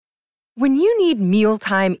When you need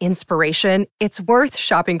mealtime inspiration, it's worth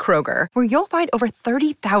shopping Kroger, where you'll find over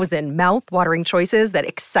 30,000 mouth-watering choices that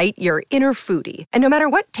excite your inner foodie. And no matter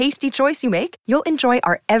what tasty choice you make, you'll enjoy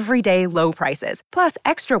our everyday low prices, plus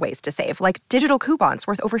extra ways to save, like digital coupons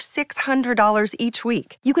worth over $600 each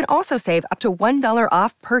week. You can also save up to $1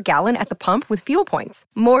 off per gallon at the pump with fuel points.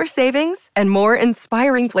 More savings and more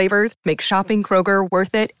inspiring flavors make shopping Kroger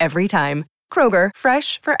worth it every time. Kroger,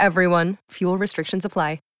 fresh for everyone. Fuel restrictions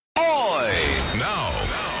apply. Now,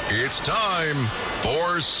 it's time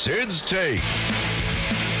for Sid's Take.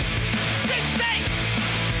 Sid's Take!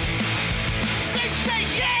 Sid's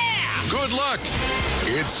Take, yeah! Good luck.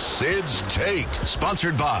 It's Sid's Take,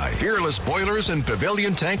 sponsored by Fearless Boilers and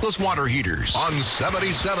Pavilion Tankless Water Heaters on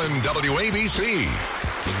 77 WABC.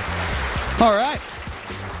 All right.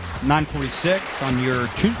 9:46 on your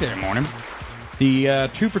Tuesday morning. The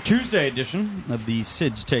Two for Tuesday edition of the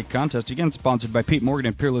Sid's Take contest, again, sponsored by Pete Morgan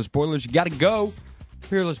and Peerless Boilers. You got to go.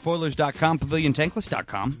 PeerlessBoilers.com,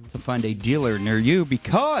 PavilionTankless.com to find a dealer near you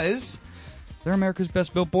because they're America's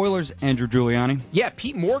best built boilers, Andrew Giuliani. Yeah,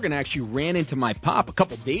 Pete Morgan actually ran into my pop a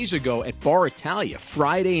couple days ago at Bar Italia,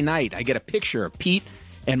 Friday night. I get a picture of Pete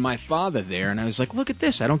and my father there, and I was like, look at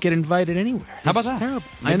this. I don't get invited anywhere. How about This is that? terrible.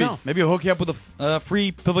 Maybe, I know. Maybe I'll hook you up with a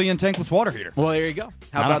free Pavilion Tankless water heater. Well, there you go.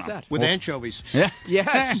 How I don't about know. that? With anchovies. Yeah.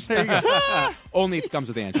 Yes. There you go. Only if it comes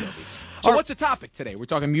with anchovies. So what's the topic today? We're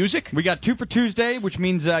talking music? We got Two for Tuesday, which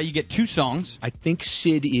means you get two songs. I think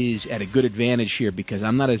Sid is at a good advantage here because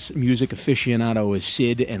I'm not as music aficionado as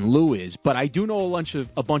Sid and Lou is, but I do know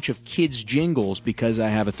a bunch of kids' jingles because I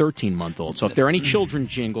have a 13-month-old. So if there are any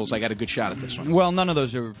children's jingles, I got a good shot at this one. Well, none of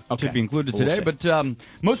those are to be included We'll today, see. but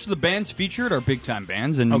most of the bands featured are big-time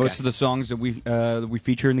bands, and most of the songs that we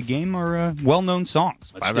feature in the game are well-known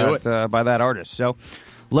songs by that artist. So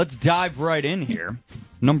let's dive right in here.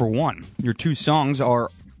 Number one, your two songs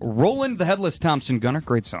are Roland the Headless Thompson Gunner,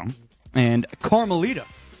 great song, and Carmelita.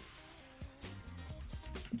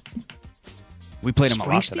 We played them a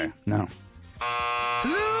lot today. No.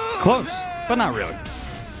 Close, but not really.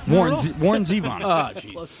 Warren Zevon. Oh,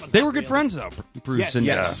 jeez. They were good friends, though, Bruce and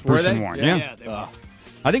Were they? Warren. Yeah, they were.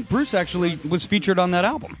 I think Bruce actually was featured on that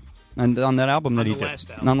album. And on that album that he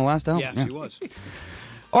did. On the last album. Yes, he was.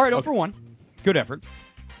 All right, 0 for 1. Good effort.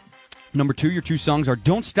 Number two, your two songs are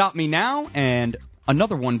Don't Stop Me Now and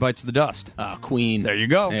Another One Bites the Dust. Queen. There you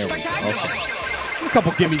go. There we go. A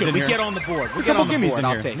couple gimmies in We here. get on the board. We A get couple on the gimmies board. in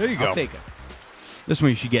I'll here. take it. There you go. I'll take it. This one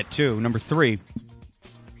you should get, too. Number three,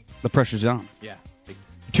 The Pressure's On. Yeah.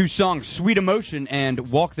 Two songs, Sweet Emotion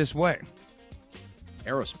and Walk This Way.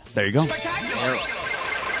 Aerosmith. There you go.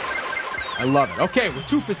 I love it. Okay, we're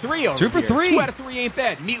 2 for 3 over 2 for here. 3. 2 out of 3 ain't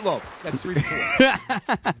bad. Meatloaf. That's 3 to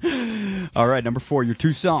 4. All right, number four, your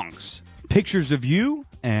two songs, Pictures of You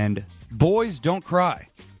and Boys Don't Cry.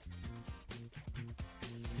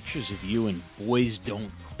 Pictures of You and Boys Don't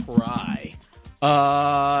Cry.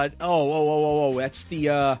 That's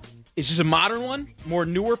the, is this a modern one? More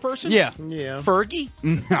newer person? Yeah. Fergie?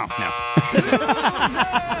 No.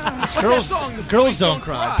 What's that song? The Girls Boys don't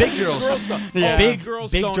cry. Big girls. Yeah. Big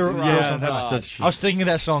girls big don't girl- cry. Yeah, I was thinking of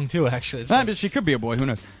that song too, actually. But she could be a boy. Who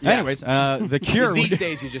knows? Yeah. Anyways, The Cure. These would-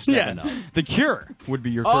 days you just never know. The Cure would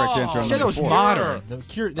be your correct answer. I On said it number was four. modern. The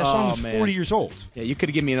Cure, that song was man. 40 years old. Yeah, you could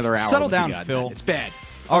have given me another hour. Settle with the down, God, Phil. man. It's bad.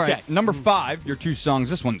 All Okay. right, number five, your two songs.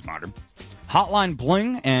 This one's modern. Hotline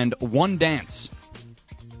Bling and One Dance.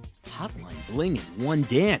 Hotline Bling and One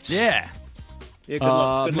Dance. Yeah. Yeah,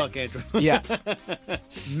 good luck, Andrew. Yeah.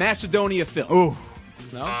 Macedonia Phil. Ooh.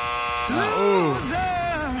 No?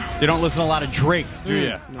 You don't listen to a lot of Drake, do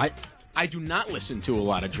you? I do not listen to a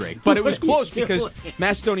lot of Drake, but it was close because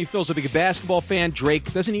Macedonia Phil's a big basketball fan.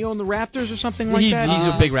 Drake, doesn't he own the Raptors or something like that? He's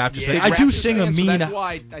a big Raptors fan. I Big do Raptors sing a fan, so mean. that's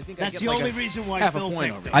why I think That's I get the like only a reason why half a Phil point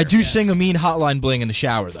picked over it. there. I do sing a mean hotline bling in the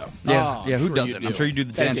shower though, Yeah, Oh, yeah. Who sure doesn't? you I'm do. sure you do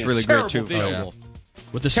the That is dance a really great terrible too. visual.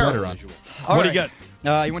 with the Terrible sweater on. visual. What do you got?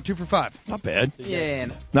 You went 2 for 5. Not bad. Yeah,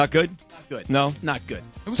 no, Not good? not good. No? Not good.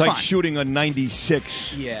 It was It's like fine. shooting a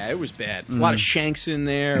 96. Yeah, it was bad. A lot of shanks in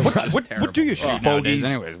there. It was just What terrible. do you shoot Oh, nowadays?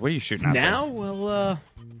 bogeys. Anyways, what are you shooting out Now? Well,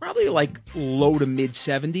 probably like low to mid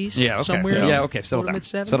 70s. there? Yeah, okay. Somewhere. Yeah, okay. Settle low to down. mid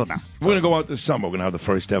 70s. Settle down. We're going to go out this summer. We're going to have the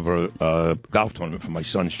first ever golf tournament for my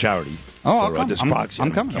son's charity. Oh, I'll for, come. the I'm Sparks.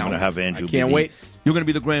 coming. I'm going to have Andrew. I can't be the- wait. You're going to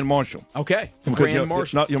be the Grand Marshal. Okay. Because Grand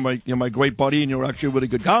Marshal. You're my great buddy, and you're actually a really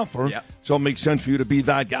good golfer. Yep. So it makes sense for you to be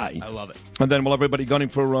that guy. I love it. And then we'll have everybody gunning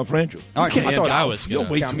for Andrew. All right, You can't I thought I golf. was You're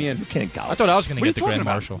gonna way count too- me in. You can't golf. I thought I was going to What are you get the talking Grand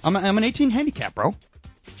about? Marshal. I'm an 18 handicap, bro.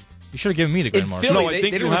 You should have given me the Grand In Marshal. Philly, No, I they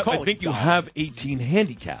think don't you have. call I it think you golf. have 18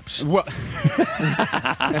 handicaps. Well,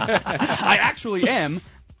 I actually am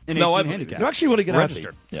an No, 18 handicap. you actually want to get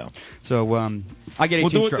registered. Yeah. So I get 18 We'll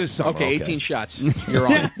do it strokes. this summer. Okay, 18 shots. You're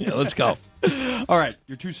on. Yeah, let's go. All right,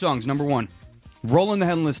 your two songs. Number one, Roland the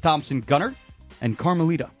Headless Thompson Gunner and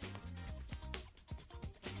Carmelita.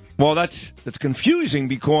 Well, that's confusing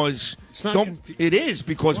because it is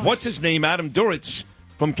because what's his name? Adam Duritz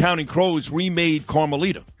from Counting Crows remade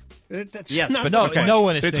Carmelita. Yes, but no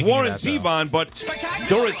one is It's thinking Warren of that, though. Zevon, but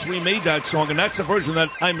Duritz remade that song, and that's the version that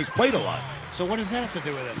Imus played a lot. So what does that have to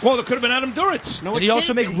do with it? Well, it could have been Adam Duritz. No, Did it he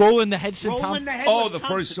also can't make be. Roland the Headless Roland Thompson? the Headless Oh, the Thompson.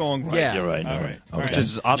 first song. Right, Yeah. you're right. All right. Okay. Which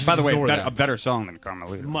is, by the way, ignore that. a better song than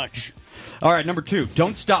Carmelita. Much. All right, number two,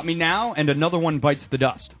 Don't Stop Me Now and Another One Bites the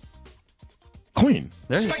Dust. Queen.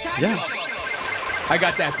 There you go. Yeah. I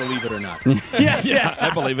got that, believe it or not. Yeah,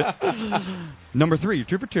 I believe it. Number three, you're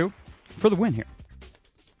 2 for 2 for the win here.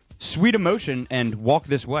 Sweet Emotion and Walk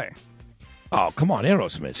This Way. Oh, come on,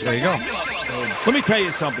 Aerosmith. There you go. Let me tell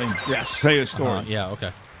you something. Yes. Tell you a story. Yeah,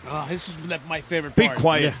 okay. Oh, this is my favorite Be part.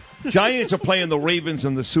 quiet. Giants are playing the Ravens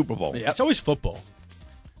in the Super Bowl. It's always football.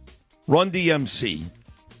 Run DMC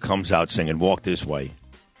comes out singing Walk This Way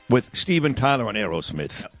with Steven Tyler and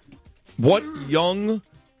Aerosmith. What young,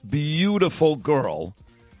 beautiful girl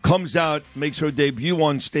comes out, makes her debut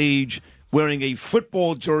on stage wearing a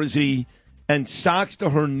football jersey and socks to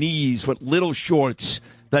her knees with little shorts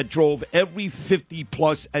that drove every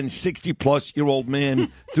 50-plus and 60-plus-year-old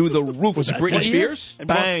man through the roof. Was it Britney Spears?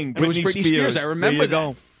 Bang, It was Britney Spears. I remember there you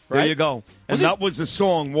that. go. There Right? you go. And that was the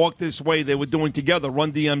song, Walk This Way, they were doing together,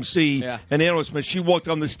 Run DMC and Aerosmith. She walked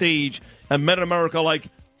on the stage and met America like,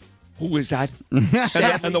 who is that?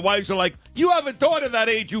 and the wives are like, you have a daughter that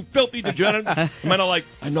age, you filthy degenerate. Men are like,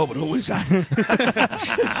 I know, but who is that?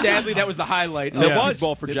 Sadly, that was the highlight of It the was. Super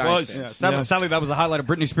Bowl for It Giants was. fans. Sadly, that was the highlight of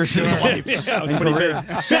Britney Spears' life. Yeah, it was pretty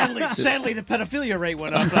big. Sadly, the pedophilia rate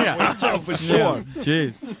went up. That was too. For sure.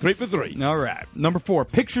 Jeez. 3 for 3. All right. Number four,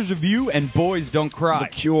 Pictures of You and Boys Don't Cry. The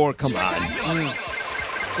Cure, come on.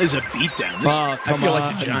 This is a beatdown. Oh, I feel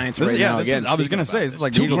like the Giants right now. Again, I was going to say, this is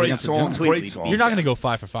like the Two Eagles great against the songs. Giants. Great songs. You're not going to go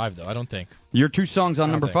 5 for 5, though, I don't think. Your two songs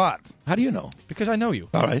on number think. five. How do you know? Because I know you.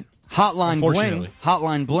 All right. Hotline Bling, Unfortunately.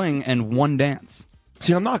 Hotline Bling, and One Dance.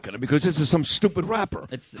 See, I'm not going to because this is some stupid rapper.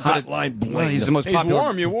 It's Hotline Bling. Well, he's the most He's popular.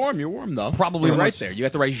 warm. You're warm, though. Probably You're the right most- there. You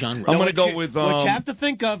got the right genre. I'm going to What go you- with. what you have to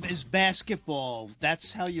think of is basketball.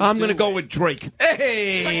 That's how you. I'm going to go with Drake.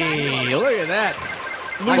 Hey, look at that.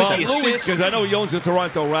 Well, Louis Louis, assist. because I know he owns the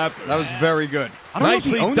Toronto Raptors. That was very good. I don't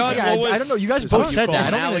Nicely know if he owns done, the- Louis. I don't know. You guys It's both what said you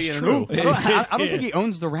that. I call don't an think alley it's and a true. hoop. I don't think he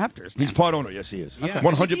owns the Raptors. He's part owner. Yes, he is. Yeah.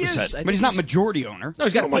 100%. But he's not majority owner. No,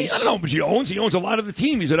 he's got a I piece. don't know, but he owns a lot of the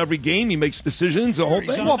team. He's at every game. He makes decisions. The whole thing.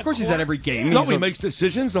 Well, of course he's at every game. No, He's he a- makes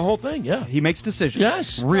decisions. The whole thing. Yeah. He makes decisions.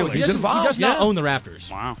 Yes. Really. He's He involved. does not yeah. own the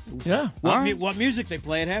Raptors. Wow. Yeah. What music they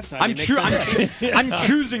play at halftime? I'm, They make I'm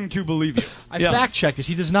choosing to believe you. I Yeah. fact checked this.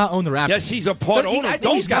 He does not own the Raptors. Yes, he's a part But he- owner. I think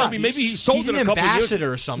Don't he's got- tell me. Maybe he sold he's it an a couple years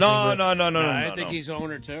ambassador or something, No, but- no. I think he's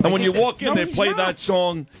owner too. And when you walk in, No, they he's play not. that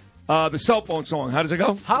song, the cell phone song. How does it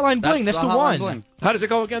go? Hotline Bling. That's the Hotline one. Bling. How does it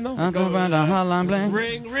go again, though? I'm talking about the Hotline Bling.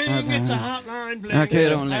 Ring, it's a hotline. Bling. Okay,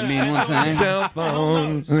 don't let me one time. Cell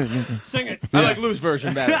phone. Sing it. I like Lou's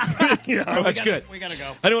version better. That's good. We gotta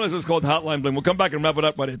go. Anyone else is called Hotline Bling. We'll come back and wrap it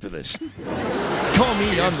up right into this. Call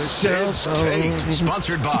me on the cell Sid's phone. Take,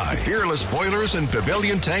 sponsored by Fearless Boilers and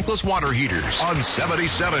Pavilion Tankless Water Heaters on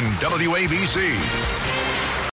 77 WABC.